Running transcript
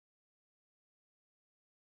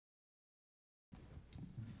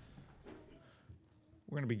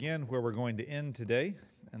We're going to begin where we're going to end today,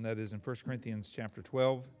 and that is in 1 Corinthians chapter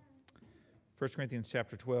 12. 1 Corinthians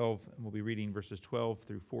chapter 12, and we'll be reading verses 12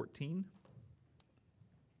 through 14.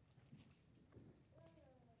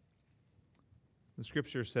 The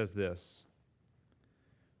scripture says this: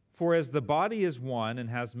 "For as the body is one and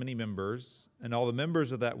has many members, and all the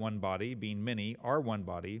members of that one body, being many, are one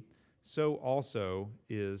body, so also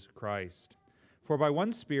is Christ. For by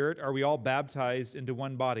one Spirit are we all baptized into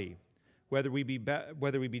one body, whether we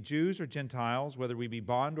be Jews or Gentiles, whether we be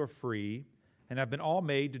bond or free, and have been all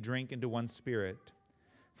made to drink into one Spirit.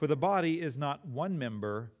 For the body is not one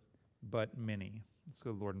member, but many." Let's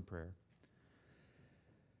go to the Lord in prayer.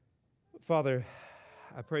 Father,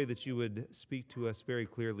 I pray that you would speak to us very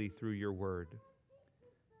clearly through your word.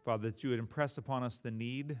 Father, that you would impress upon us the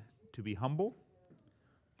need to be humble,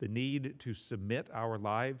 the need to submit our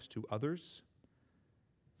lives to others.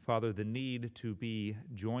 Father, the need to be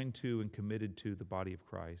joined to and committed to the body of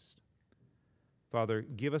Christ. Father,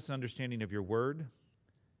 give us an understanding of your word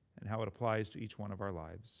and how it applies to each one of our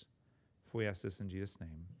lives. For we ask this in Jesus'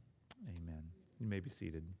 name, amen. You may be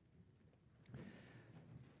seated.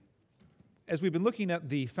 As we've been looking at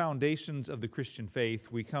the foundations of the Christian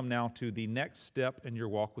faith, we come now to the next step in your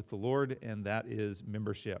walk with the Lord, and that is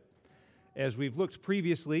membership. As we've looked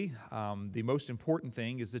previously, the most important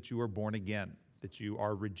thing is that you are born again, that you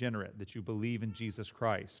are regenerate, that you believe in Jesus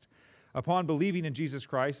Christ. Upon believing in Jesus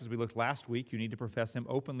Christ, as we looked last week, you need to profess him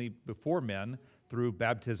openly before men through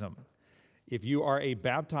baptism. If you are a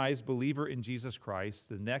baptized believer in Jesus Christ,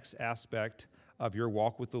 the next aspect of your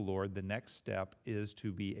walk with the Lord, the next step is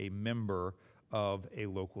to be a member of a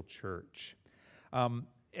local church.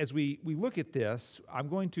 As we look at this, I'm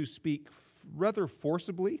going to speak rather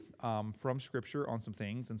forcibly from Scripture on some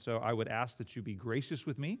things, and so I would ask that you be gracious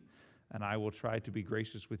with me, and I will try to be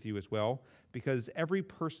gracious with you as well, because every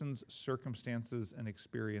person's circumstances and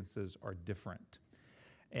experiences are different.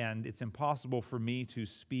 And it's impossible for me to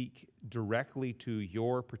speak directly to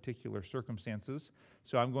your particular circumstances,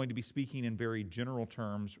 so I'm going to be speaking in very general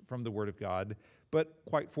terms from the Word of God, but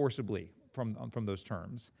quite forcibly from those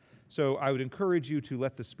terms. So I would encourage you to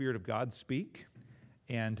let the Spirit of God speak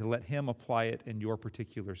and to let him apply it in your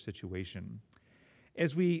particular situation.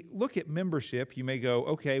 As we look at membership, you may go,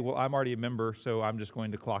 okay, well, I'm already a member, so I'm just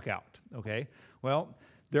going to clock out, okay? Well,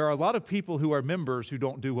 there are a lot of people who are members who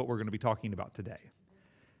don't do what we're going to be talking about today.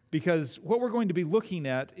 Because what we're going to be looking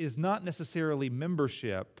at is not necessarily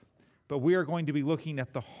membership, but we are going to be looking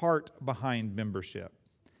at the heart behind membership.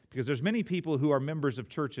 Because there's many people who are members of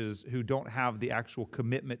churches who don't have the actual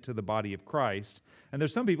commitment to the body of Christ, and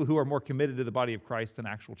there's some people who are more committed to the body of Christ than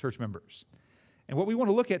actual church members. And what we want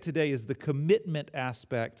to look at today is the commitment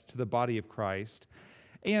aspect to the body of Christ.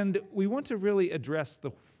 And we want to really address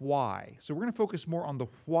the why. So we're going to focus more on the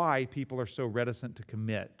why people are so reticent to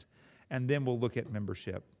commit. And then we'll look at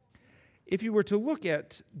membership. If you were to look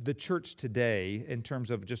at the church today in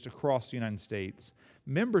terms of just across the United States,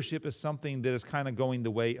 membership is something that is kind of going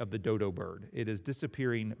the way of the dodo bird. It is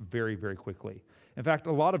disappearing very, very quickly. In fact,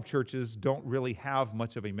 a lot of churches don't really have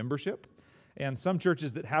much of a membership. And some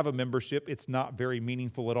churches that have a membership, it's not very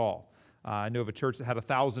meaningful at all. I know of a church that had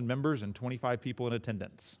 1,000 members and 25 people in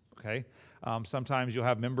attendance, okay? Sometimes you'll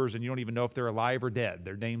have members and you don't even know if they're alive or dead.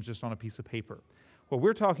 Their name's just on a piece of paper. What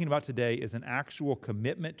we're talking about today is an actual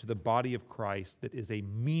commitment to the body of Christ that is a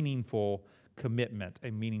meaningful commitment,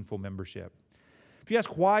 a meaningful membership. If you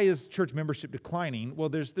ask why is church membership declining, well,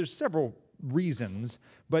 there's several reasons,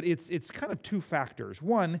 but it's kind of two factors.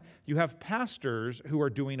 One, you have pastors who are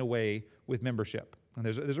doing away with membership. And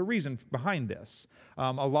there's a reason behind this.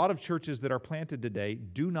 A lot of churches that are planted today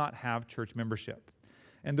do not have church membership.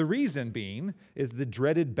 And the reason being is the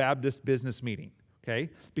dreaded Baptist business meeting, okay?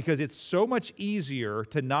 Because it's so much easier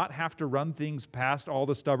to not have to run things past all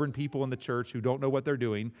the stubborn people in the church who don't know what they're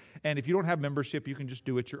doing. And if you don't have membership, you can just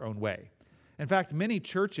do it your own way. In fact, many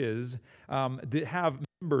churches that have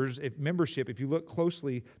membership, if you look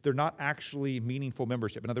closely, they're not actually meaningful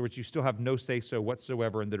membership. In other words, you still have no say-so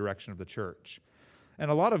whatsoever in the direction of the church.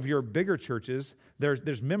 And a lot of your bigger churches,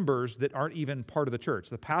 there's members that aren't even part of the church.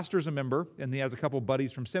 The pastor's a member, and he has a couple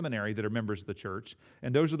buddies from seminary that are members of the church,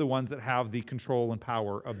 and those are the ones that have the control and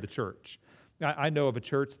power of the church. I know of a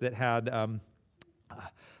church that had,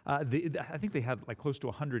 I think they had like close to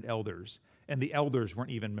 100 elders, and the elders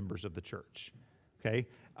weren't even members of the church. Okay,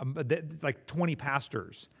 like 20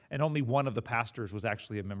 pastors, and only one of the pastors was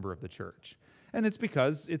actually a member of the church. And it's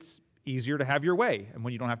because it's easier to have your way, and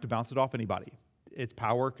when you don't have to bounce it off anybody. It's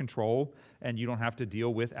power, control, and you don't have to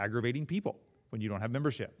deal with aggravating people when you don't have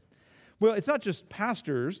membership. Well, it's not just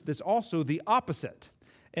pastors, there's also the opposite,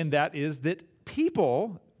 and that is that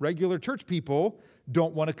people, regular church people,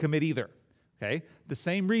 don't want to commit either. Okay? The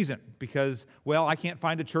same reason, because, well, I can't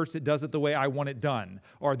find a church that does it the way I want it done,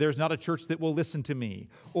 or there's not a church that will listen to me,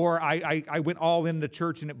 or I went all into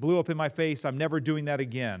church and it blew up in my face, I'm never doing that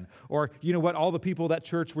again, or you know what, all the people at that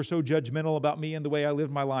church were so judgmental about me and the way I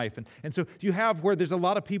lived my life. And so you have where there's a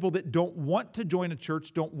lot of people that don't want to join a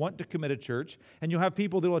church, don't want to commit a church, and you'll have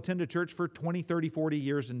people that will attend a church for 20, 30, 40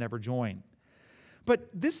 years and never join. But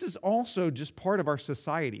this is also just part of our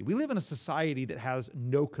society. We live in a society that has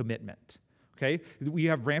no commitment. Okay, we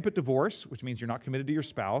have rampant divorce, which means you're not committed to your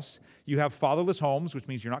spouse. You have fatherless homes, which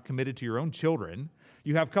means you're not committed to your own children.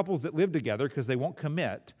 You have couples that live together because they won't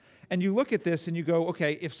commit. And you look at this and you go,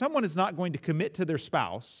 okay, if someone is not going to commit to their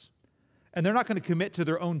spouse and they're not going to commit to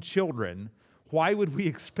their own children, why would we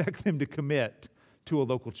expect them to commit to a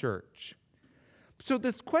local church? So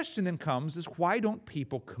this question then comes is, why don't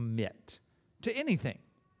people commit to anything?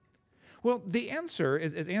 Well, the answer,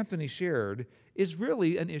 as Anthony shared, is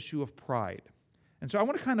really an issue of pride. And so I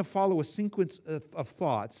want to kind of follow a sequence of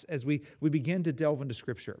thoughts as we begin to delve into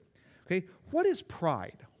Scripture. Okay, what is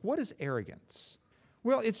pride? What is arrogance?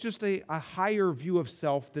 Well, it's just a higher view of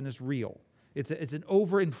self than is real. It's an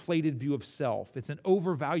overinflated view of self. It's an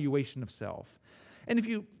overvaluation of self. And if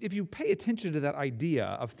you pay attention to that idea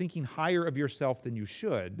of thinking higher of yourself than you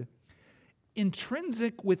should,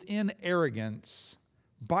 intrinsic within arrogance,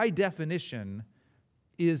 by definition,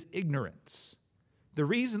 is ignorance. The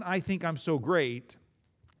reason I think I'm so great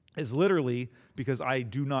is literally because I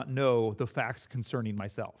do not know the facts concerning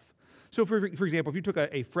myself. So for example, if you took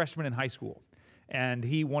a freshman in high school and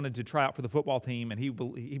he wanted to try out for the football team and he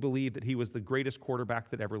believed that he was the greatest quarterback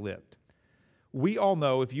that ever lived. We all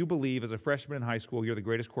know if you believe as a freshman in high school you're the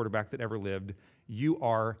greatest quarterback that ever lived, you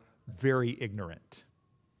are very ignorant.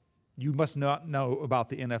 You must not know about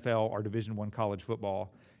the NFL or Division I college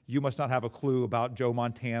football. You must not have a clue about Joe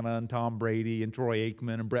Montana and Tom Brady and Troy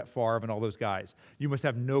Aikman and Brett Favre and all those guys. You must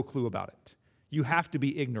have no clue about it. You have to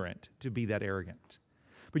be ignorant to be that arrogant.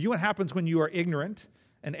 But you know what happens when you are ignorant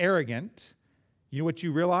and arrogant? You know what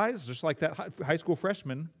you realize? Just like that high school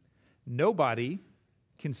freshman, nobody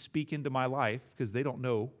can speak into my life because they don't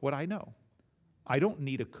know what I know. I don't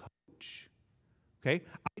need a coach. Okay?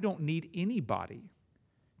 I don't need anybody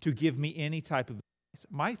to give me any type of advice.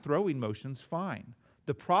 My throwing motion's fine.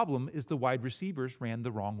 The problem is the wide receivers ran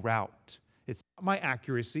the wrong route. It's not my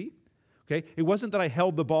accuracy. Okay? It wasn't that I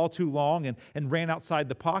held the ball too long and ran outside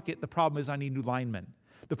the pocket. The problem is I need new linemen.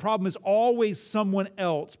 The problem is always someone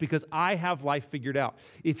else because I have life figured out.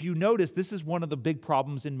 If you notice, this is one of the big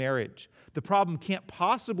problems in marriage. The problem can't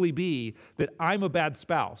possibly be that I'm a bad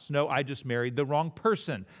spouse. No, I just married the wrong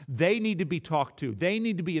person. They need to be talked to. They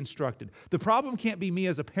need to be instructed. The problem can't be me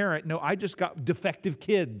as a parent. No, I just got defective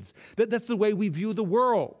kids. That's the way we view the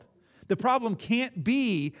world. The problem can't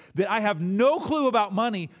be that I have no clue about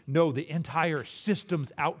money. No, the entire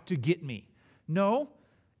system's out to get me. No,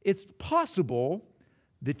 it's possible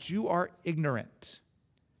that you are ignorant.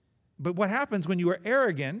 But what happens when you are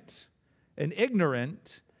arrogant and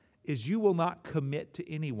ignorant is you will not commit to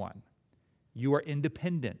anyone. You are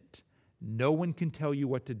independent. No one can tell you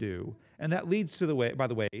what to do. And that leads to by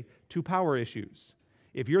the way, to power issues.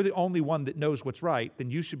 If you're the only one that knows what's right,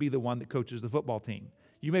 then you should be the one that coaches the football team.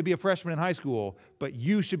 You may be a freshman in high school, but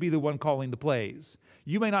you should be the one calling the plays.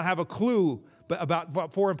 You may not have a clue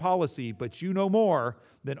about foreign policy, but you know more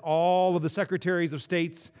than all of the secretaries of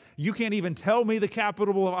states. You can't even tell me the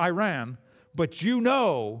capital of Iran, but you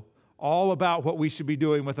know all about what we should be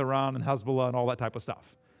doing with Iran and Hezbollah and all that type of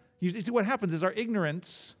stuff. You see, what happens is our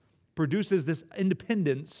ignorance produces this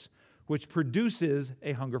independence, which produces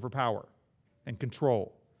a hunger for power and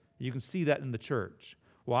control. You can see that in the church.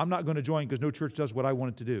 Well, I'm not going to join because no church does what I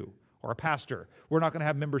want it to do. Or a pastor. We're not going to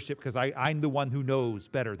have membership because I'm the one who knows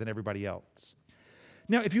better than everybody else.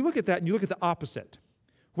 Now, if you look at that and you look at the opposite,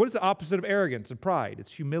 what is the opposite of arrogance and pride?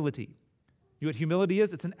 It's humility. You know what humility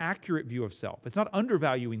is? It's an accurate view of self. It's not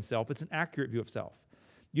undervaluing self. It's an accurate view of self.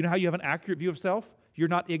 You know how you have an accurate view of self? You're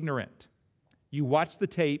not ignorant. You watched the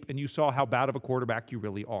tape and you saw how bad of a quarterback you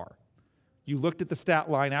really are. You looked at the stat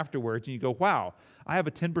line afterwards and you go, wow, I have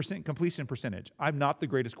a 10% completion percentage. I'm not the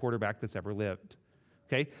greatest quarterback that's ever lived.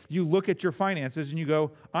 Okay? You look at your finances and you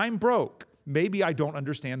go, I'm broke. Maybe I don't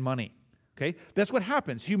understand money. Okay? That's what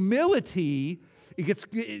happens. Humility, it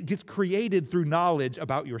gets created through knowledge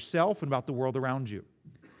about yourself and about the world around you.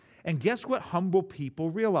 And guess what humble people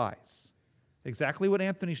realize? Exactly what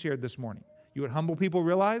Anthony shared this morning. You know what humble people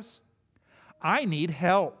realize? I need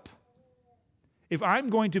help. If I'm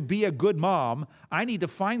going to be a good mom, I need to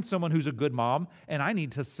find someone who's a good mom, and I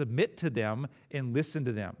need to submit to them and listen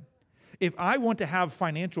to them. if I want to have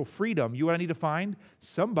financial freedom, you know what I need to find?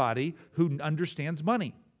 Somebody who understands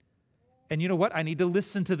money. And you know what? I need to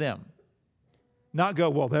listen to them. Not go,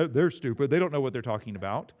 well, they're stupid. They don't know what they're talking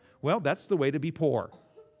about. Well, that's the way to be poor.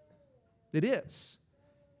 It is.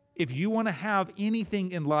 If you want to have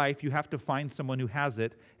anything in life, you have to find someone who has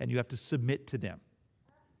it, and you have to submit to them.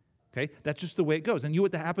 Okay? That's just the way it goes. And you know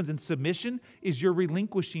what happens in submission is you're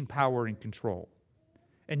relinquishing power and control.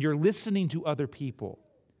 And you're listening to other people.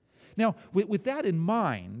 Now, with that in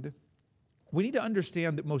mind, we need to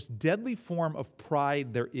understand that most deadly form of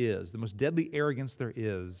pride there is, the most deadly arrogance there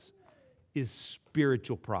is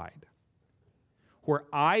spiritual pride. Where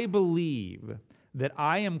I believe that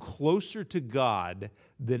I am closer to God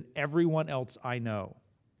than everyone else I know.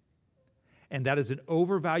 And that is an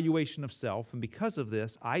overvaluation of self, and because of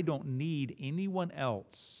this, I don't need anyone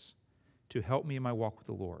else to help me in my walk with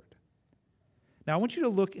the Lord. Now, I want you to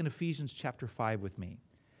look in Ephesians chapter 5 with me.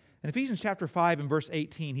 In Ephesians chapter 5 and verse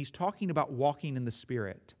 18, he's talking about walking in the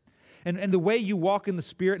Spirit. And the way you walk in the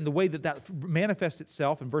Spirit and the way that manifests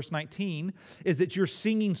itself in verse 19 is that you're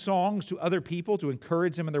singing songs to other people to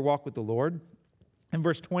encourage them in their walk with the Lord. In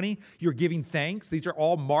verse 20, you're giving thanks. These are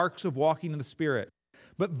all marks of walking in the Spirit.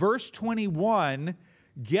 But verse 21,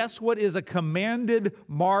 guess what is a commanded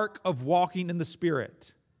mark of walking in the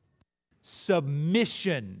Spirit?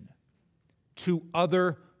 Submission to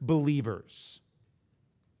other believers.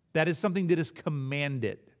 That is something that is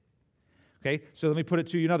commanded. Okay, so let me put it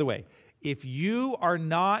to you another way. If you are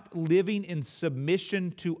not living in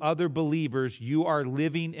submission to other believers, you are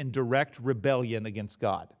living in direct rebellion against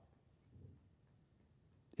God.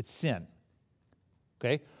 It's sin.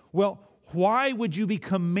 Okay? Well, why would you be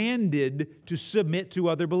commanded to submit to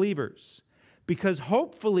other believers? Because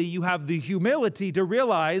hopefully you have the humility to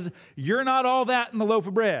realize you're not all that in the loaf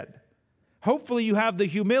of bread. Hopefully you have the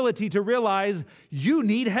humility to realize you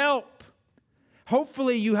need help.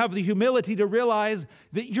 Hopefully you have the humility to realize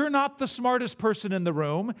that you're not the smartest person in the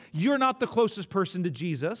room. You're not the closest person to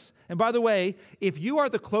Jesus. And by the way, if you are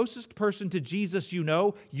the closest person to Jesus you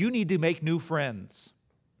know, you need to make new friends.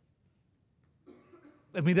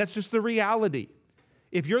 I mean, that's just the reality.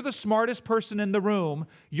 If you're the smartest person in the room,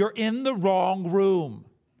 you're in the wrong room.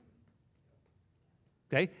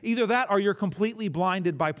 Okay? Either that or you're completely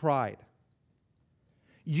blinded by pride.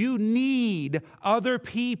 You need other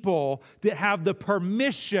people that have the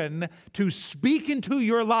permission to speak into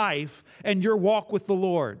your life and your walk with the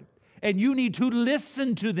Lord. And you need to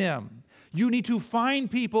listen to them. You need to find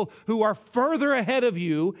people who are further ahead of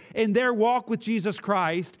you in their walk with Jesus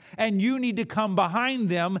Christ, and you need to come behind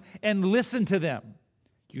them and listen to them.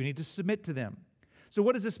 You need to submit to them. So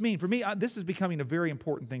what does this mean? For me, this is becoming a very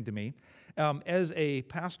important thing to me. As a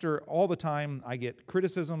pastor, all the time I get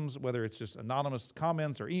criticisms, whether it's just anonymous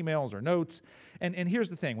comments or emails or notes. And here's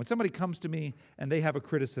the thing. When somebody comes to me and they have a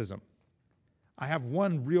criticism, I have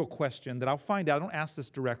one real question that I'll find out. I don't ask this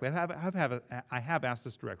directly. I have asked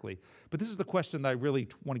this directly. But this is the question that I really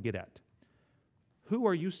want to get at. Who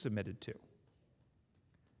are you submitted to?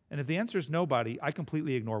 And if the answer is nobody, I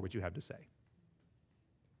completely ignore what you have to say.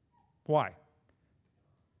 Why?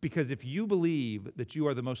 Because if you believe that you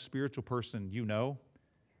are the most spiritual person you know,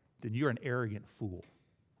 then you're an arrogant fool.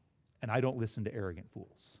 And I don't listen to arrogant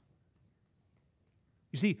fools.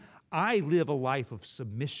 You see, I live a life of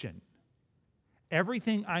submission.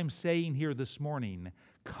 Everything I'm saying here this morning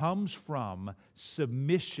comes from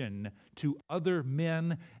submission to other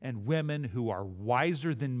men and women who are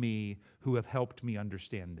wiser than me, who have helped me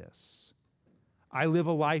understand this. I live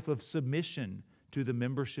a life of submission to the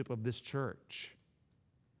membership of this church.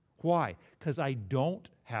 Why? Because I don't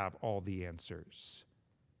have all the answers.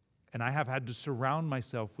 And I have had to surround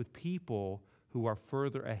myself with people who are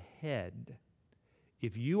further ahead.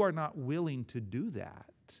 If you are not willing to do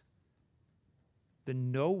that,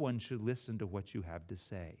 then no one should listen to what you have to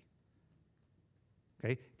say.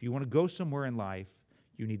 Okay? If you want to go somewhere in life,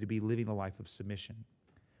 you need to be living a life of submission.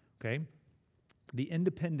 Okay? The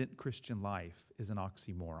independent Christian life is an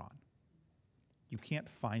oxymoron. You can't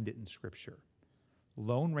find it in Scripture.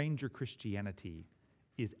 Lone Ranger Christianity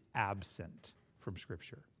is absent from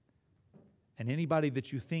Scripture. And anybody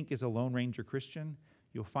that you think is a Lone Ranger Christian,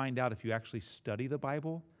 you'll find out if you actually study the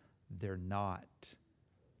Bible, they're not.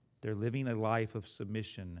 They're living a life of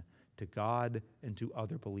submission to God and to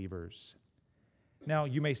other believers. Now,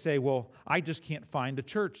 you may say, well, I just can't find a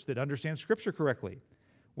church that understands Scripture correctly.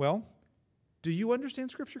 Well, do you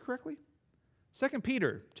understand Scripture correctly? 2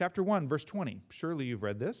 Peter chapter 1, verse 20. Surely you've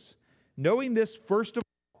read this. Knowing this first of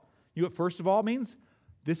all. You know what first of all means?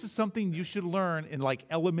 This is something you should learn in like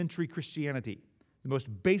elementary Christianity. The most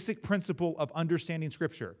basic principle of understanding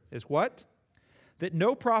Scripture is what? that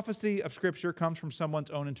no prophecy of Scripture comes from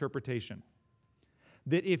someone's own interpretation.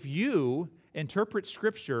 That if you interpret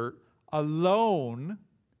Scripture alone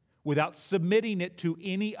without submitting it to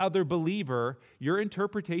any other believer, your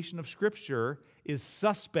interpretation of Scripture is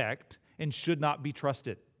suspect and should not be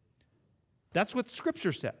trusted. That's what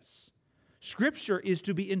Scripture says. Scripture is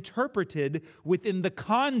to be interpreted within the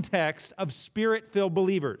context of Spirit-filled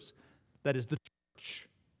believers. That is the church.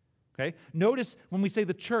 Okay? Notice when we say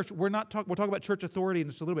the church, we'll talk about church authority in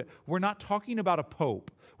just a little bit. We're not talking about a pope.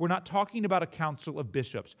 We're not talking about a council of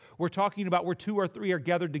bishops. We're talking about where 2 or 3 are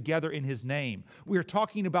gathered together in His name. We are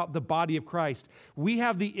talking about the body of Christ. We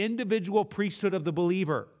have the individual priesthood of the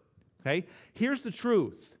believer. Okay? Here's the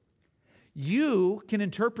truth. You can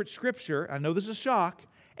interpret Scripture, I know this is a shock,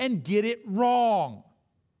 and get it wrong.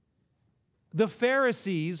 The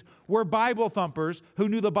Pharisees were Bible thumpers who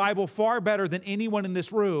knew the Bible far better than anyone in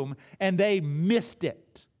this room, and they missed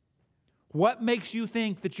it. What makes you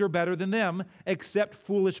think that you're better than them except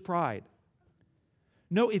foolish pride?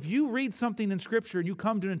 No, if you read something in Scripture and you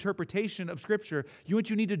come to an interpretation of Scripture, you know what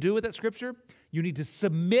you need to do with that Scripture? You need to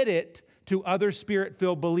submit it to other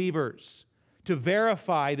Spirit-filled believers to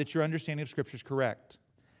verify that your understanding of Scripture is correct.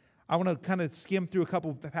 I want to kind of skim through a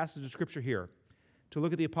couple of passages of Scripture here to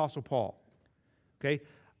look at the Apostle Paul. Okay?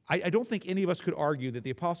 I don't think any of us could argue that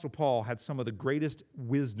the Apostle Paul had some of the greatest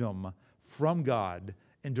wisdom from God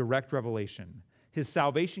in direct revelation. His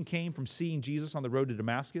salvation came from seeing Jesus on the road to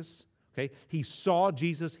Damascus. Okay? He saw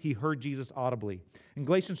Jesus, he heard Jesus audibly. In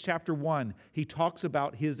Galatians chapter 1, he talks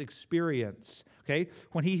about his experience. Okay?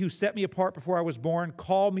 When He who set me apart before I was born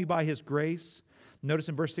called me by His grace. Notice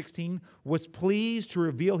in verse 16, was pleased to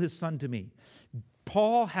reveal His Son to me.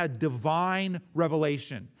 Paul had divine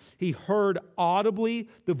revelation. He heard audibly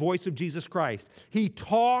the voice of Jesus Christ. He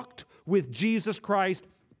talked with Jesus Christ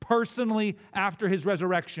personally after His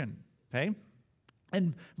resurrection. Okay?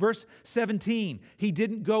 And verse 17, he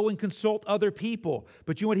didn't go and consult other people.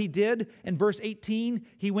 But you know what he did? In verse 18,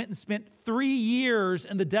 he went and spent 3 years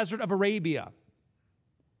in the desert of Arabia.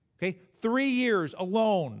 Okay? 3 years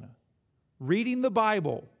alone, reading the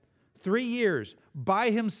Bible. 3 years by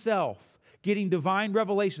himself, getting divine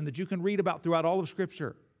revelation that you can read about throughout all of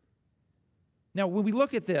Scripture. Now, when we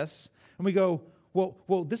look at this and we go,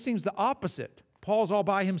 well, this seems the opposite. Paul's all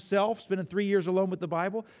by himself, spending 3 years alone with the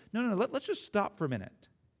Bible. No, let's just stop for a minute.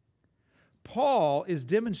 Paul is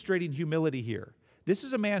demonstrating humility here. This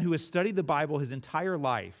is a man who has studied the Bible his entire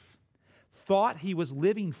life, thought he was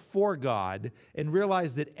living for God, and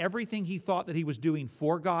realized that everything he thought that he was doing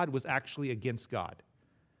for God was actually against God.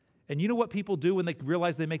 And you know what people do when they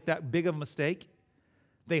realize they make that big of a mistake?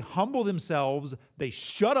 They humble themselves, they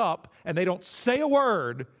shut up, and they don't say a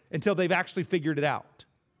word until they've actually figured it out.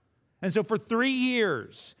 And so for 3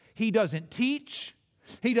 years, he doesn't teach,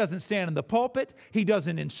 he doesn't stand in the pulpit, he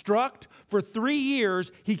doesn't instruct. For 3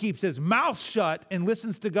 years, he keeps his mouth shut and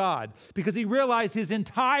listens to God because he realized his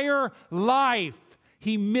entire life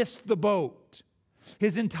he missed the boat.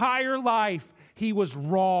 His entire life he was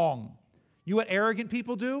wrong. You know what arrogant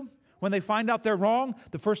people do? When they find out they're wrong,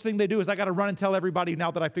 the first thing they do is, I got to run and tell everybody now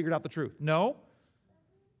that I figured out the truth. No,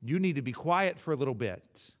 you need to be quiet for a little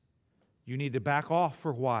bit. You need to back off for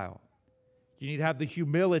a while. You need to have the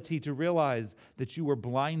humility to realize that you were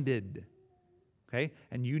blinded, okay?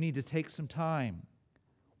 And you need to take some time.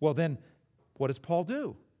 Well, then, what does Paul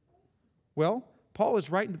do? Well, Paul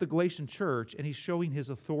is writing to the Galatian church, and he's showing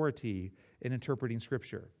his authority in interpreting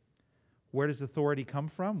Scripture. Where does authority come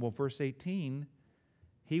from? Well, verse 18,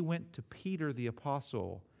 he went to Peter the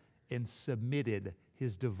apostle and submitted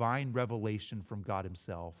his divine revelation from God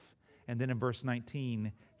himself. And then in verse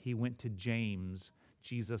 19, he went to James,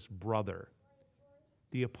 Jesus' brother.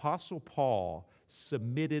 The apostle Paul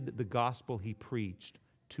submitted the gospel he preached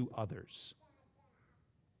to others.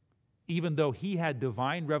 Even though he had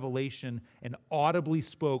divine revelation and audibly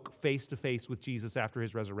spoke face to face with Jesus after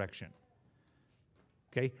his resurrection.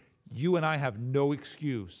 Okay? You and I have no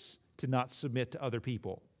excuse to not submit to other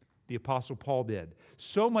people. The Apostle Paul did.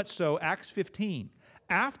 So much so, Acts 15,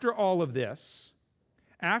 after all of this,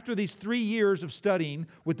 after these 3 years of studying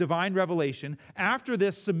with divine revelation, after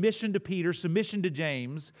this submission to Peter, submission to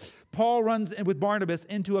James, Paul runs with Barnabas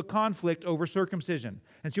into a conflict over circumcision.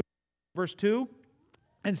 And so, verse 2,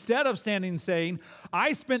 instead of standing and saying,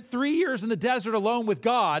 I spent 3 years in the desert alone with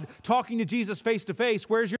God, talking to Jesus face to face,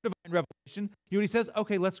 where's your divine revelation? You know what he says?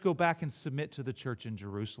 Okay, let's go back and submit to the church in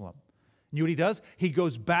Jerusalem. You know what he does? He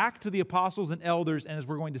goes back to the apostles and elders, and as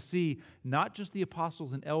we're going to see, not just the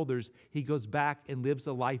apostles and elders, he goes back and lives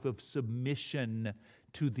a life of submission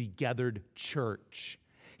to the gathered church.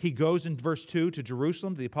 He goes in verse 2 to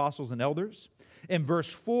Jerusalem, to the apostles and elders. In verse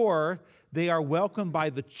 4, they are welcomed by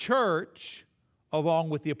the church along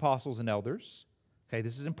with the apostles and elders. Okay,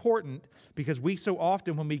 this is important because we so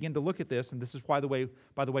often, when we begin to look at this, and this is by the way,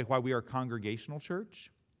 why we are a congregational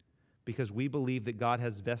church, because we believe that God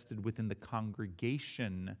has vested within the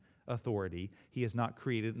congregation authority. He has not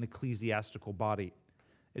created an ecclesiastical body.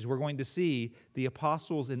 As we're going to see, the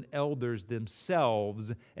apostles and elders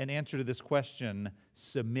themselves, in answer to this question,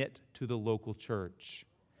 submit to the local church.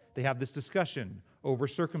 They have this discussion over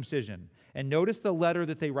circumcision. And notice the letter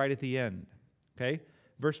that they write at the end. Okay?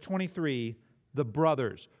 Verse 23, the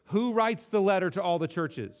brothers. Who writes the letter to all the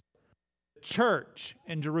churches? The church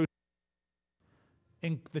in Jerusalem.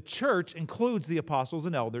 And the church includes the apostles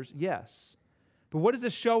and elders, yes. But what is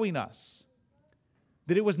this showing us?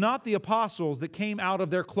 That it was not the apostles that came out of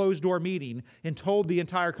their closed-door meeting and told the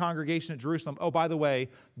entire congregation at Jerusalem, oh, by the way,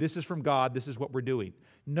 this is from God, this is what we're doing.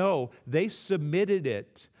 No, they submitted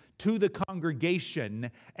it to the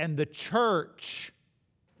congregation, and the church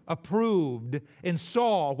approved and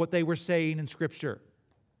saw what they were saying in Scripture.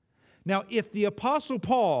 Now, if the Apostle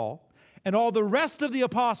Paul and all the rest of the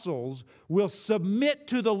apostles will submit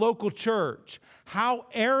to the local church, how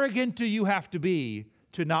arrogant do you have to be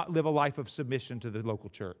to not live a life of submission to the local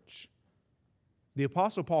church? The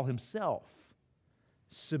Apostle Paul himself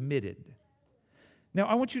submitted. Now,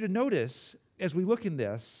 I want you to notice, as we look in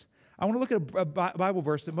this, I want to look at a Bible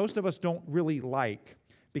verse that most of us don't really like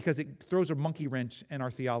because it throws a monkey wrench in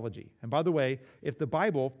our theology. And by the way, if the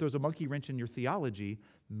Bible throws a monkey wrench in your theology,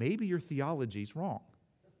 maybe your theology is wrong.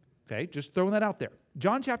 Okay, just throwing that out there.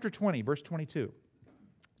 John chapter 20, verse 22.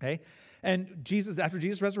 Okay, and Jesus, after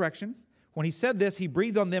Jesus' resurrection, when he said this, he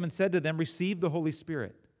breathed on them and said to them, receive the Holy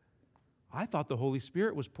Spirit. I thought the Holy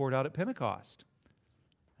Spirit was poured out at Pentecost.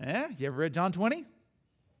 You ever read John 20?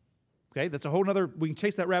 Okay, that's a whole nother, we can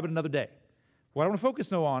chase that rabbit another day. What I want to focus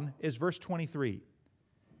though on is verse 23.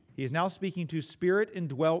 He is now speaking to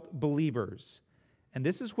Spirit-indwelt believers. And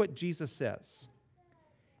this is what Jesus says.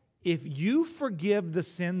 If you forgive the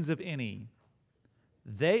sins of any,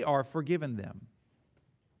 they are forgiven them.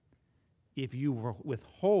 If you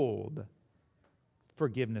withhold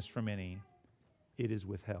forgiveness from any, it is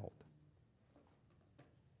withheld.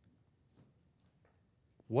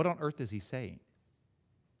 What on earth is he saying?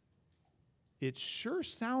 It sure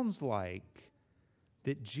sounds like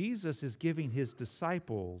that Jesus is giving his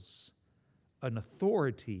disciples an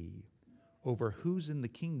authority over who's in the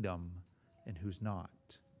kingdom and who's not.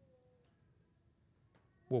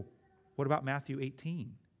 Well, what about Matthew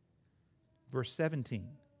 18, verse 17?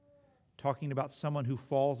 Talking about someone who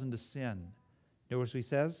falls into sin. Notice what he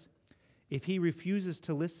says? If he refuses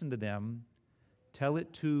to listen to them, tell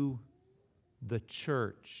it to the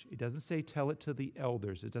church. It doesn't say tell it to the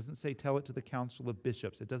elders. It doesn't say tell it to the council of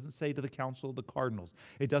bishops. It doesn't say to the council of the cardinals.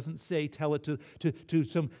 It doesn't say tell it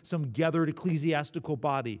to some gathered ecclesiastical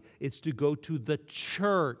body. It's to go to the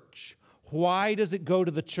church. Why does it go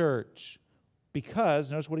to the church?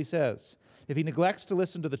 Because, notice what he says, if he neglects to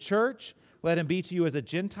listen to the church, let him be to you as a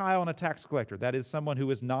Gentile and a tax collector. That is someone who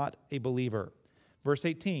is not a believer. Verse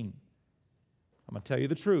 18, I'm going to tell you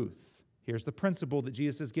the truth. Here's the principle that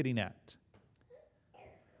Jesus is getting at.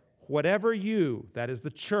 Whatever you, that is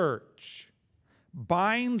the church,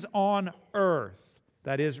 binds on earth,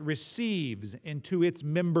 that is receives into its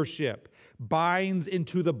membership, binds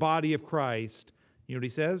into the body of Christ, you know what he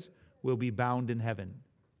says? Will be bound in heaven.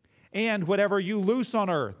 And whatever you loose on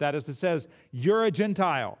earth, that is, it says, you're a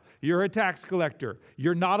Gentile, you're a tax collector,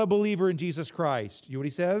 you're not a believer in Jesus Christ. You know what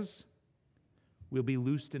he says? Will be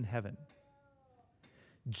loosed in heaven.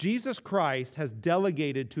 Jesus Christ has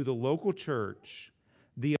delegated to the local church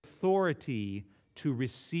the authority to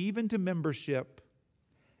receive into membership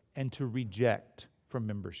and to reject from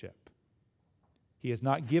membership. He has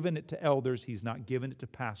not given it to elders. He's not given it to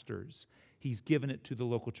pastors. He's given it to the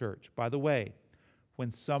local church. By the way,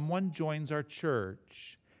 when someone joins our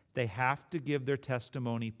church, they have to give their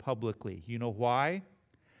testimony publicly. You know why?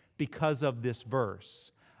 Because of this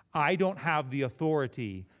verse. I don't have the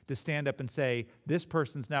authority to stand up and say, this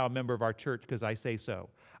person's now a member of our church because I say so.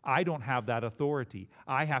 I don't have that authority.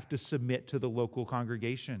 I have to submit to the local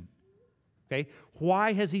congregation. Okay?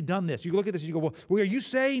 Why has he done this? You look at this and you go, well, are you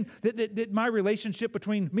saying that my relationship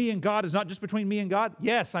between me and God is not just between me and God?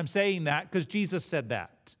 Yes, I'm saying that because Jesus said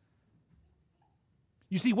that.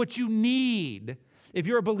 You see, what you need, if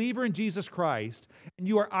you're a believer in Jesus Christ and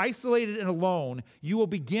you are isolated and alone, you will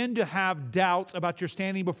begin to have doubts about your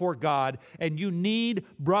standing before God, and you need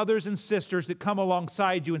brothers and sisters that come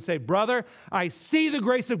alongside you and say, brother, I see the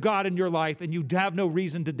grace of God in your life and you have no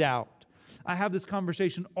reason to doubt. I have this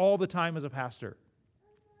conversation all the time as a pastor,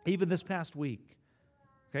 even this past week.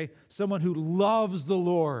 Okay? Someone who loves the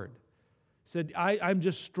Lord, said, I'm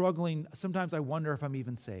just struggling. Sometimes I wonder if I'm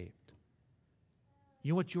even saved.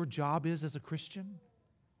 You know what your job is as a Christian?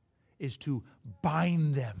 Is to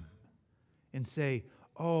bind them and say,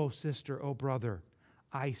 oh, sister, oh, brother,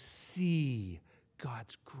 I see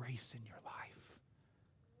God's grace in your life.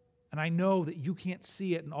 And I know that you can't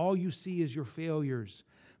see it, and all you see is your failures,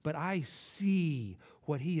 but I see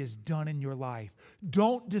what He has done in your life.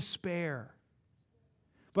 Don't despair.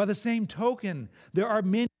 By the same token, there are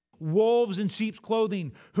many wolves in sheep's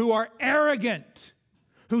clothing who are arrogant,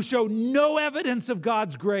 who show no evidence of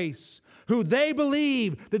God's grace, who they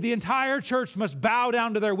believe that the entire church must bow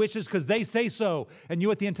down to their wishes because they say so. And you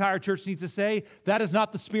know what the entire church needs to say? That is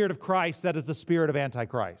not the Spirit of Christ, that is the spirit of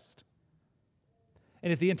Antichrist.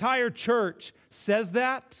 And if the entire church says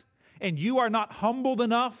that, and you are not humbled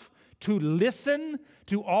enough to listen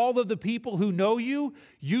to all of the people who know you,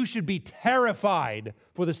 you should be terrified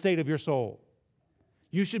for the state of your soul.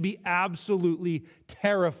 You should be absolutely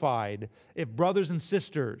terrified if brothers and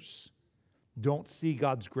sisters don't see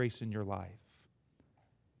God's grace in your life.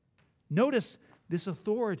 Notice this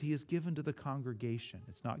authority is given to the congregation.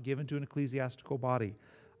 It's not given to an ecclesiastical body.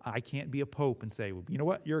 I can't be a pope and say, well, you know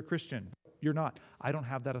what, you're a Christian. You're not. I don't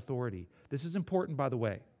have that authority. This is important, by the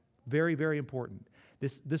way. Very, very important.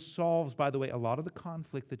 This solves, by the way, a lot of the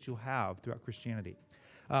conflict that you'll have throughout Christianity.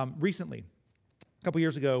 Recently, a couple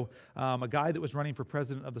years ago, a guy that was running for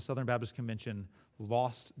president of the Southern Baptist Convention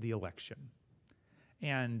lost the election.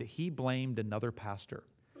 And he blamed another pastor.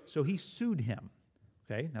 So he sued him.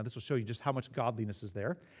 Okay, now this will show you just how much godliness is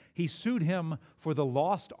there. He sued him for the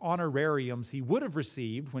lost honorariums he would have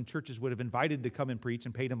received when churches would have invited to come and preach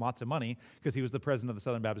and paid him lots of money because he was the president of the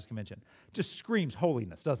Southern Baptist Convention. Just screams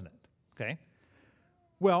holiness, doesn't it? Okay.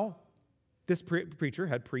 Well, this preacher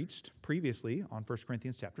had preached previously on 1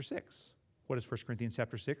 Corinthians chapter 6. What does 1 Corinthians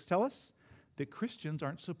chapter 6 tell us? That Christians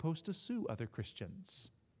aren't supposed to sue other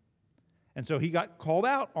Christians. And so he got called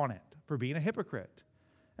out on it for being a hypocrite.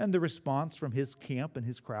 And the response from his camp and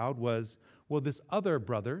his crowd was, well, this other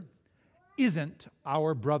brother isn't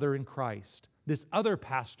our brother in Christ. This other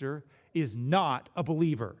pastor is not a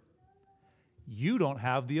believer. You don't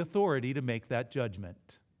have the authority to make that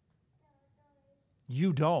judgment.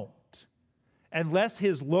 You don't. Unless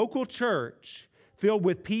his local church, filled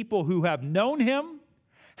with people who have known him,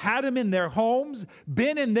 had him in their homes,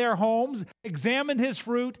 been in their homes, examined his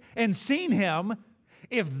fruit, and seen him,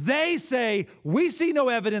 if they say, we see no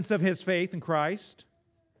evidence of his faith in Christ,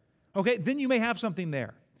 okay, then you may have something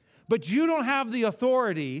there. But you don't have the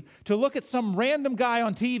authority to look at some random guy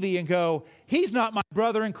on TV and go, he's not my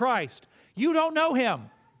brother in Christ. You don't know him.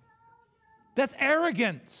 That's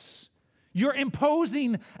arrogance. You're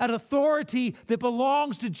imposing an authority that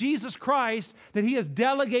belongs to Jesus Christ that He has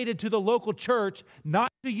delegated to the local church, not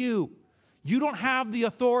to you. You don't have the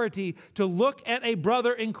authority to look at a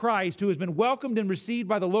brother in Christ who has been welcomed and received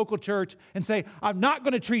by the local church and say, I'm not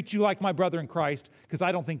going to treat you like my brother in Christ because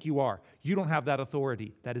I don't think you are. You don't have that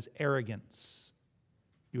authority. That is arrogance.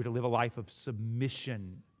 You are to live a life of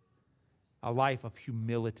submission, a life of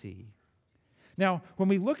humility. Now, when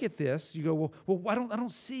we look at this, you go, well, I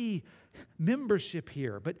don't see membership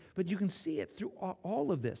here, but you can see it through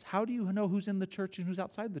all of this. How do you know who's in the church and who's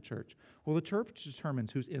outside the church? Well, the church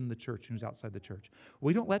determines who's in the church and who's outside the church.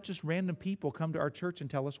 We don't let just random people come to our church and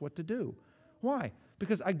tell us what to do. Why?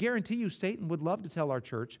 Because I guarantee you Satan would love to tell our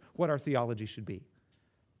church what our theology should be.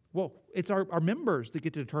 Well, it's our members that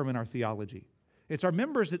get to determine our theology. It's our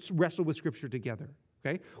members that wrestle with Scripture together.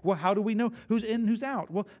 Okay? Well, how do we know who's in and who's out?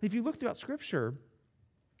 Well, if you look throughout Scripture,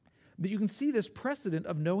 that you can see this precedent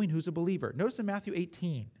of knowing who's a believer. Notice in Matthew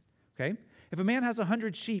 18, okay? If a man has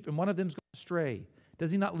 100 sheep and one of them's gone astray, does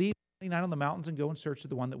he not leave 99 on the mountains and go in search of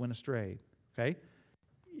the one that went astray? Okay?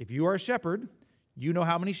 If you are a shepherd, you know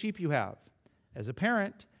how many sheep you have. As a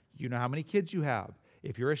parent, you know how many kids you have.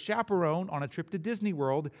 If you're a chaperone on a trip to Disney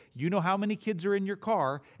World, you know how many kids are in your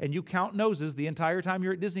car, and you count noses the entire time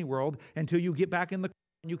you're at Disney World until you get back in the car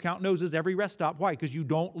and you count noses every rest stop. Why? Because you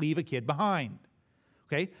don't leave a kid behind.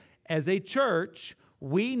 Okay? As a church,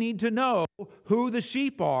 we need to know who the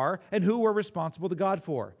sheep are and who we're responsible to God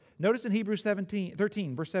for. Notice in Hebrews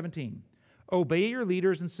 13, verse 17, obey your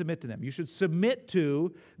leaders and submit to them. You should submit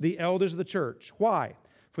to the elders of the church. Why?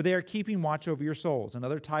 For they are keeping watch over your souls.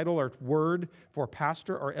 Another title or word for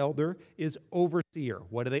pastor or elder is overseer.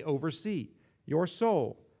 What do they oversee? Your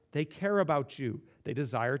soul. They care about you. They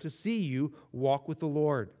desire to see you walk with the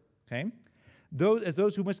Lord. Okay?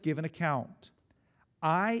 Those who must give an account.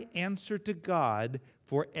 I answer to God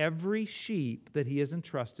for every sheep that He has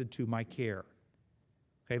entrusted to my care.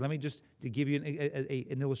 Okay, let me just to give you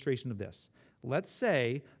an illustration of this. Let's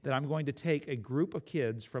say that I'm going to take a group of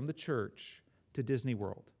kids from the church to Disney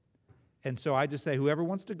World. And so I just say, whoever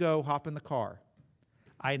wants to go, hop in the car.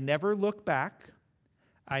 I never look back.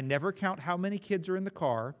 I never count how many kids are in the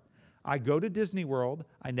car. I go to Disney World.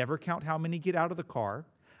 I never count how many get out of the car.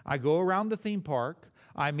 I go around the theme park.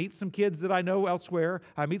 I meet some kids that I know elsewhere.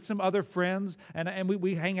 I meet some other friends, and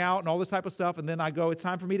we hang out and all this type of stuff. And then I go, it's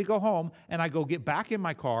time for me to go home. And I go get back in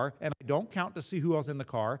my car, and I don't count to see who else in the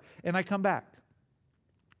car, and I come back.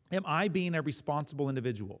 Am I being a responsible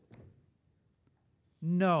individual?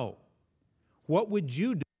 No. What would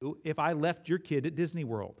you do if I left your kid at Disney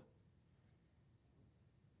World?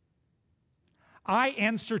 I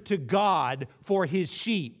answer to God for His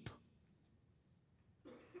sheep.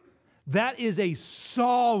 That is a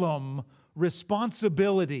solemn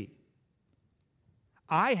responsibility.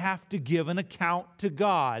 I have to give an account to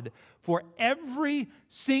God for every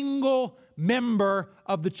single member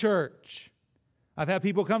of the church. I've had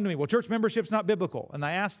people come to me, well, church membership's not biblical. And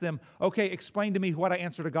I ask them, okay, explain to me what I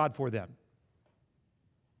answer to God for then.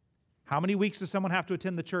 How many weeks does someone have to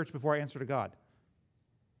attend the church before I answer to God?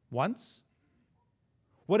 Once?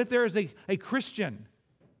 What if there is a Christian,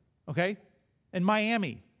 okay, in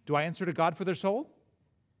Miami? Do I answer to God for their soul?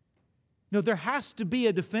 No, there has to be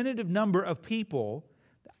a definitive number of people.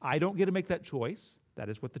 I don't get to make that choice. That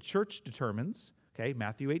is what the church determines, okay,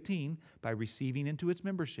 Matthew 18, by receiving into its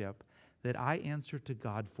membership, that I answer to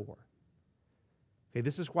God for. Okay,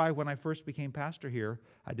 this is why when I first became pastor here,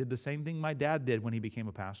 I did the same thing my dad did when he became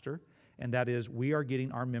a pastor, and that is we are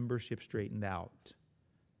getting our membership straightened out.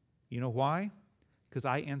 You know why? Because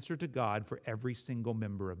I answer to God for every single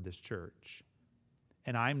member of this church.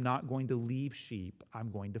 And I'm not going to leave sheep, I'm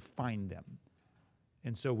going to find them.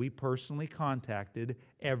 And so we personally contacted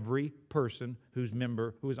every person who is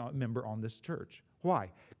a member on this church. Why?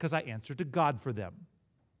 Because I answer to God for them.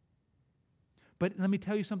 But let me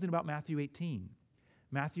tell you something about Matthew 18.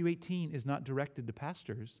 Matthew 18 is not directed to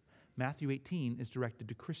pastors. Matthew 18 is directed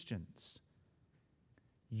to Christians.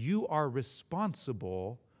 You are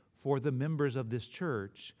responsible for the members of this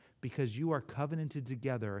church because you are covenanted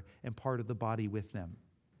together and part of the body with them.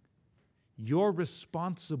 You're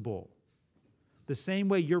responsible. The same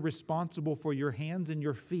way you're responsible for your hands and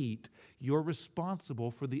your feet, you're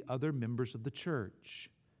responsible for the other members of the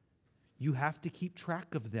church. You have to keep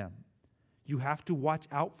track of them. You have to watch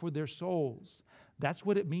out for their souls. That's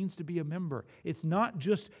what it means to be a member. It's not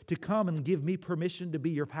just to come and give me permission to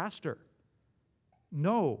be your pastor.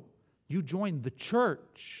 No, you join the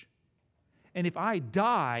church. And if I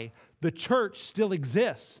die, the church still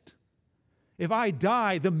exists. If I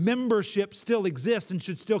die, the membership still exists and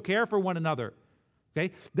should still care for one another.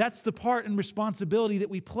 Okay? That's the part and responsibility that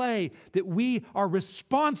we play, that we are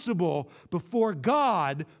responsible before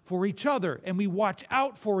God for each other, and we watch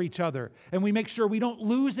out for each other, and we make sure we don't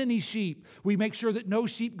lose any sheep. We make sure that no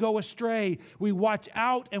sheep go astray. We watch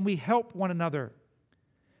out and we help one another.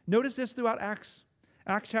 Notice this throughout Acts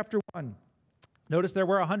chapter 1. Notice there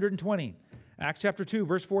were 120. Acts chapter 2,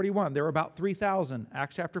 verse 41, there were about 3,000.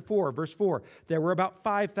 Acts chapter 4, verse 4, there were about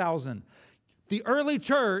 5,000. The early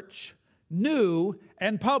church knew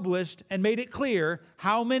and published and made it clear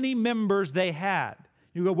how many members they had.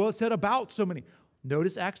 You go, well, it said about so many.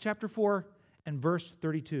 Notice Acts chapter 4 and verse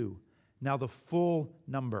 32. Now the full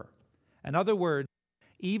number. In other words,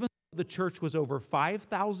 even though the church was over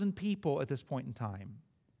 5,000 people at this point in time,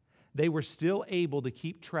 they were still able to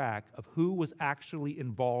keep track of who was actually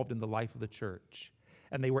involved in the life of the church.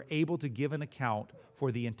 And they were able to give an account for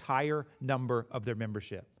the entire number of their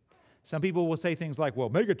membership. Some people will say things like, well,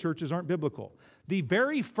 mega churches aren't biblical. The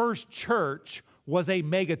very first church was a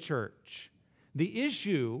mega church. The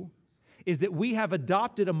issue is that we have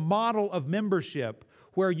adopted a model of membership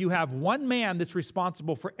where you have one man that's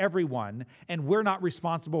responsible for everyone, and we're not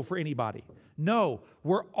responsible for anybody. No,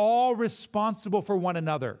 we're all responsible for one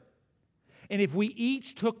another. And if we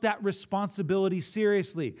each took that responsibility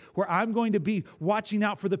seriously, where I'm going to be watching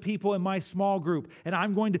out for the people in my small group, and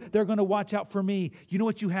they're going to watch out for me, you know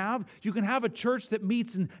what you have? You can have a church that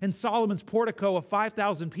meets in Solomon's portico of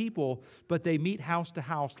 5,000 people, but they meet house to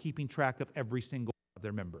house, keeping track of every single one of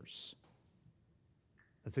their members.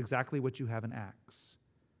 That's exactly what you have in Acts.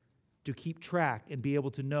 To keep track and be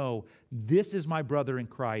able to know, this is my brother in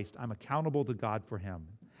Christ, I'm accountable to God for him.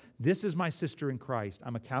 This is my sister in Christ.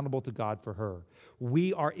 I'm accountable to God for her.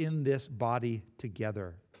 We are in this body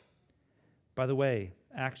together. By the way,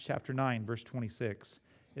 Acts chapter 9, verse 26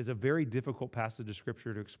 is a very difficult passage of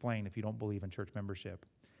Scripture to explain if you don't believe in church membership.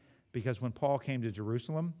 Because when Paul came to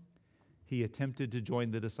Jerusalem, he attempted to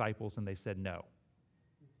join the disciples and they said no.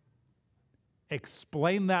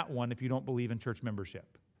 Explain that one if you don't believe in church membership.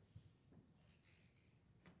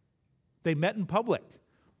 They met in public.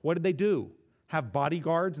 What did they do? Have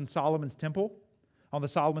bodyguards in Solomon's temple, on the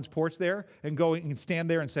Solomon's porch there, and go and stand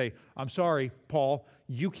there and say, I'm sorry, Paul,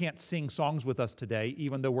 you can't sing songs with us today,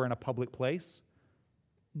 even though we're in a public place?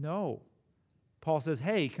 No. Paul says,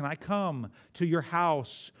 hey, can I come to your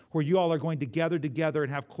house where you all are going to gather together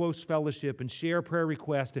and have close fellowship and share prayer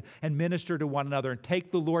requests and minister to one another and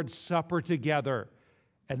take the Lord's Supper together?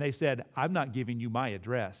 And they said, I'm not giving you my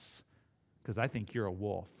address because I think you're a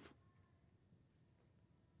wolf.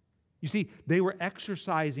 You see, they were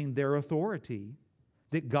exercising their authority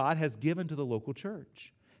that God has given to the local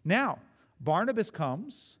church. Now, Barnabas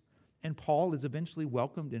comes and Paul is eventually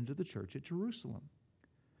welcomed into the church at Jerusalem.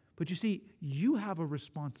 But you see, you have a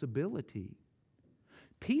responsibility.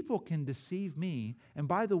 People can deceive me. And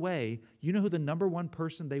by the way, you know who the number one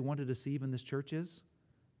person they want to deceive in this church is?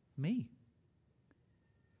 Me.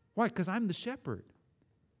 Why? Because I'm the shepherd.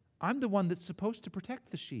 I'm the one that's supposed to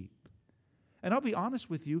protect the sheep. And I'll be honest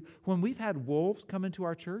with you, when we've had wolves come into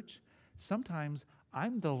our church, sometimes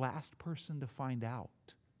I'm the last person to find out.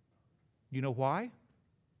 You know why?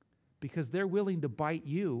 Because they're willing to bite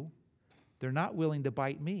you. They're not willing to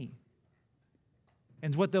bite me.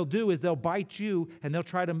 And what they'll do is they'll bite you and they'll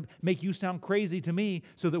try to make you sound crazy to me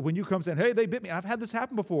so that when you come saying, hey, they bit me. I've had this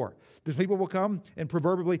happen before. There's people will come and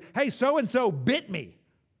proverbially, hey, so-and-so bit me.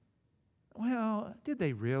 Well, did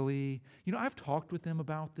they really? You know, I've talked with them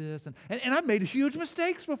about this, and I've made huge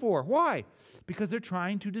mistakes before. Why? Because they're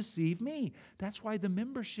trying to deceive me. That's why the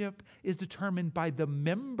membership is determined by the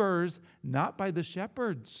members, not by the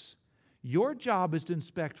shepherds. Your job is to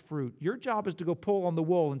inspect fruit. Your job is to go pull on the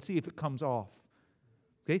wool and see if it comes off.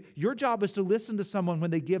 Okay? Your job is to listen to someone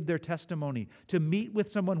when they give their testimony, to meet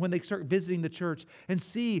with someone when they start visiting the church and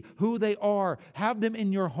see who they are, have them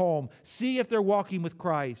in your home, see if they're walking with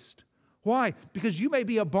Christ. Why? Because you may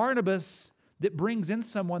be a Barnabas that brings in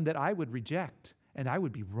someone that I would reject, and I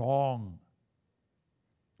would be wrong.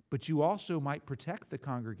 But you also might protect the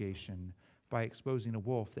congregation by exposing a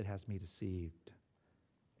wolf that has me deceived.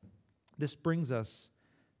 This brings us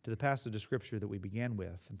to the passage of Scripture that we began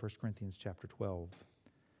with in 1 Corinthians chapter 12,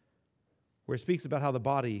 where it speaks about how the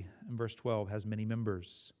body, in verse 12, has many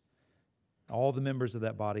members. All the members of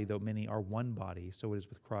that body, though many, are one body, so it is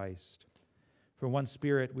with Christ. For one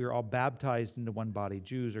Spirit, we are all baptized into one body,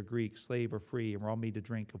 Jews or Greeks, slave or free, and we're all made to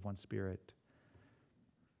drink of one Spirit.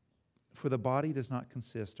 For the body does not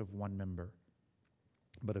consist of one member,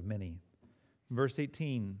 but of many. Verse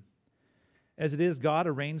 18, as it is, God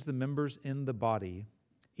arranged the members in the body,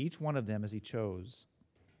 each one of them as He chose.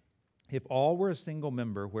 If all were a single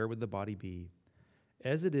member, where would the body be?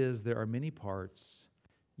 As it is, there are many parts,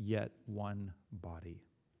 yet one body.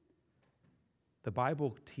 The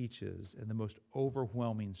Bible teaches, in the most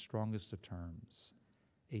overwhelming, strongest of terms,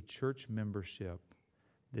 a church membership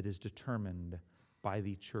that is determined by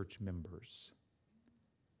the church members,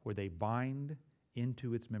 where they bind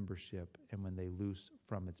into its membership and when they loose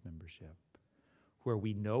from its membership, where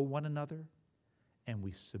we know one another and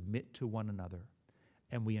we submit to one another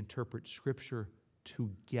and we interpret Scripture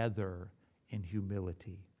together in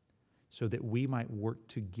humility so that we might work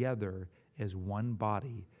together as one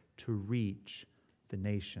body to reach the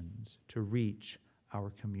nations, to reach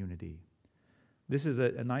our community. This is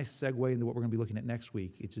a nice segue into what we're going to be looking at next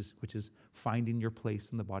week, which is finding your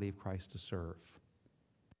place in the body of Christ to serve.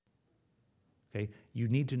 Okay? You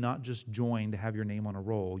need to not just join to have your name on a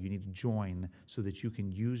roll. You need to join so that you can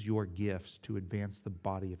use your gifts to advance the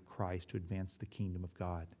body of Christ, to advance the kingdom of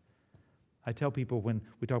God. I tell people when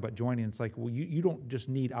we talk about joining, it's like, well, you don't just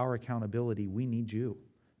need our accountability. We need you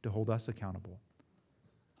to hold us accountable.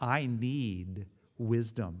 I need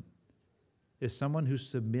wisdom. As someone who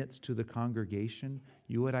submits to the congregation,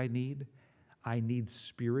 you know what I need? I need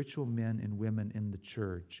spiritual men and women in the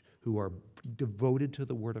church who are devoted to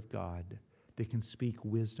the Word of God that can speak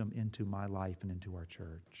wisdom into my life and into our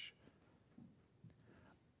church.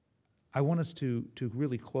 I want us to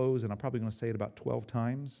really close, and I'm probably going to say it about 12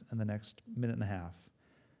 times in the next minute and a half.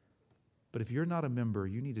 But if you're not a member,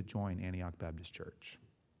 you need to join Antioch Baptist Church.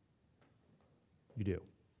 You do.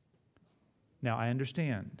 Now, I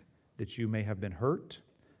understand that you may have been hurt.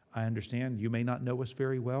 I understand you may not know us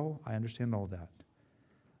very well. I understand all that.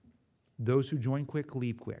 Those who join quick,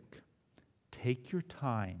 leave quick. Take your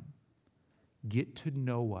time. Get to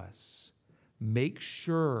know us. Make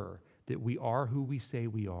sure that we are who we say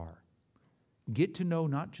we are. Get to know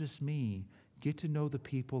not just me, get to know the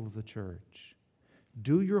people of the church.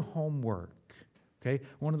 Do your homework. Okay?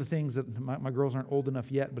 One of the things that my girls aren't old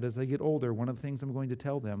enough yet, but as they get older, one of the things I'm going to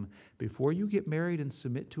tell them, before you get married and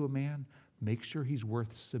submit to a man, make sure he's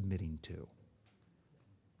worth submitting to.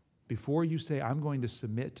 before you say, I'm going to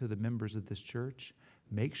submit to the members of this church,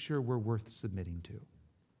 make sure we're worth submitting to.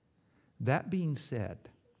 That being said,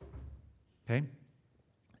 okay,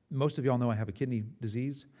 most of y'all know I have a kidney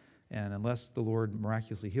disease, and unless the Lord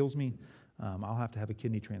miraculously heals me, I'll have to have a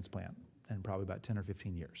kidney transplant in probably about 10 or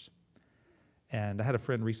 15 years. And I had a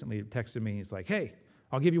friend recently texted me, he's like, hey,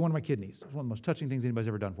 I'll give you one of my kidneys. It's one of the most touching things anybody's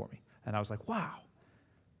ever done for me. And I was like, wow.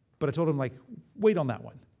 But I told him, like, wait on that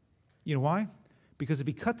one. You know why? Because if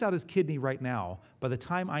he cuts out his kidney right now, by the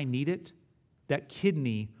time I need it, that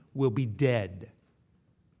kidney will be dead.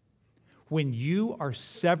 When you are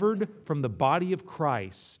severed from the body of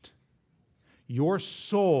Christ, your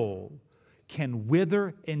soul can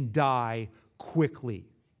wither and die quickly.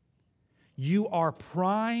 You are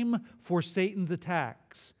prime for Satan's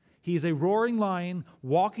attacks. He is a roaring lion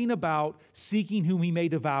walking about, seeking whom he may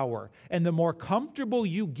devour. And the more comfortable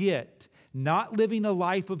you get, not living a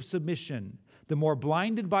life of submission, the more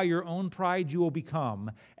blinded by your own pride you will become,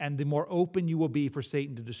 and the more open you will be for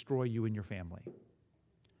Satan to destroy you and your family.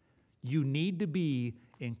 You need to be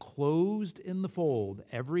enclosed in the fold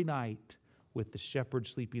every night with the shepherd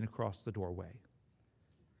sleeping across the doorway.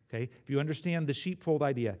 Okay? If you understand the sheepfold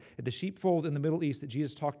idea, the sheepfold in the Middle East that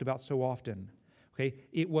Jesus talked about so often, okay,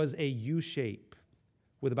 it was a U shape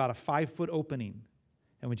with about a 5-foot opening.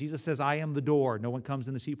 And when Jesus says, I am the door, no one comes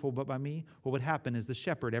in the sheepfold but by me, what would happen is the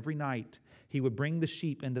shepherd, every night, he would bring the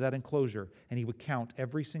sheep into that enclosure, and he would count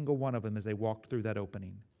every single one of them as they walked through that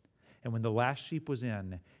opening. And when the last sheep was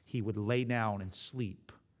in, he would lay down and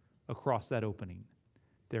sleep across that opening.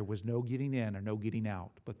 There was no getting in or no getting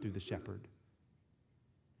out but through the shepherd.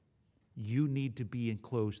 You need to be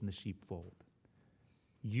enclosed in the sheepfold.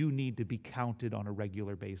 You need to be counted on a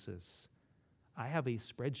regular basis. I have a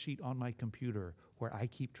spreadsheet on my computer where I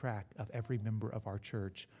keep track of every member of our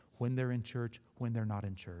church, when they're in church, when they're not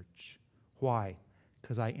in church. Why?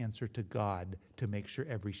 Because I answer to God to make sure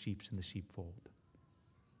every sheep's in the sheepfold.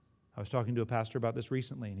 I was talking to a pastor about this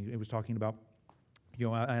recently, and he was talking about,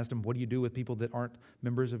 I asked him, what do you do with people that aren't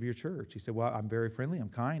members of your church? He said, well, I'm very friendly, I'm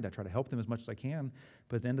kind, I try to help them as much as I can,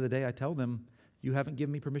 but at the end of the day, I tell them, you haven't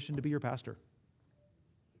given me permission to be your pastor.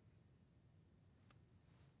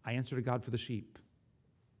 I answer to God for the sheep,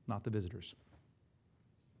 not the visitors.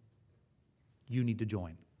 You need to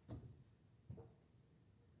join.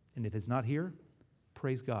 And if it's not here,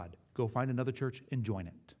 praise God. Go find another church and join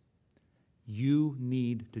it. You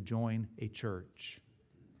need to join a church.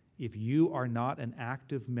 If you are not an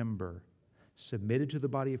active member, submitted to the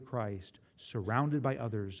body of Christ, surrounded by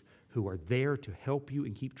others who are there to help you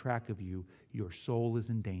and keep track of you, your soul is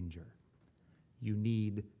in danger. You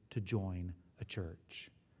need to join a church.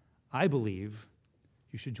 I believe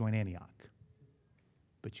you should join Antioch,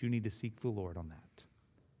 but you need to seek the Lord on that.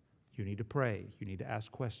 You need to pray. You need to ask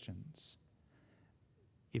questions.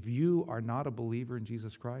 If you are not a believer in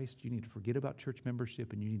Jesus Christ, you need to forget about church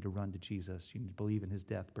membership and you need to run to Jesus. You need to believe in his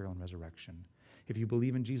death, burial, and resurrection. If you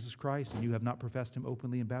believe in Jesus Christ and you have not professed him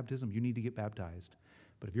openly in baptism, you need to get baptized.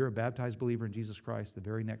 But if you're a baptized believer in Jesus Christ, the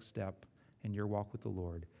very next step in your walk with the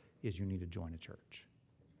Lord is you need to join a church.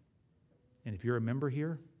 And if you're a member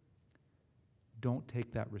here, don't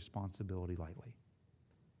take that responsibility lightly.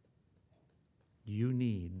 You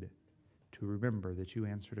need to remember that you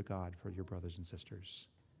answer to God for your brothers and sisters.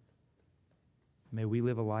 May we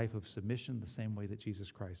live a life of submission the same way that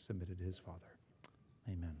Jesus Christ submitted to his Father.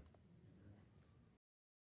 Amen.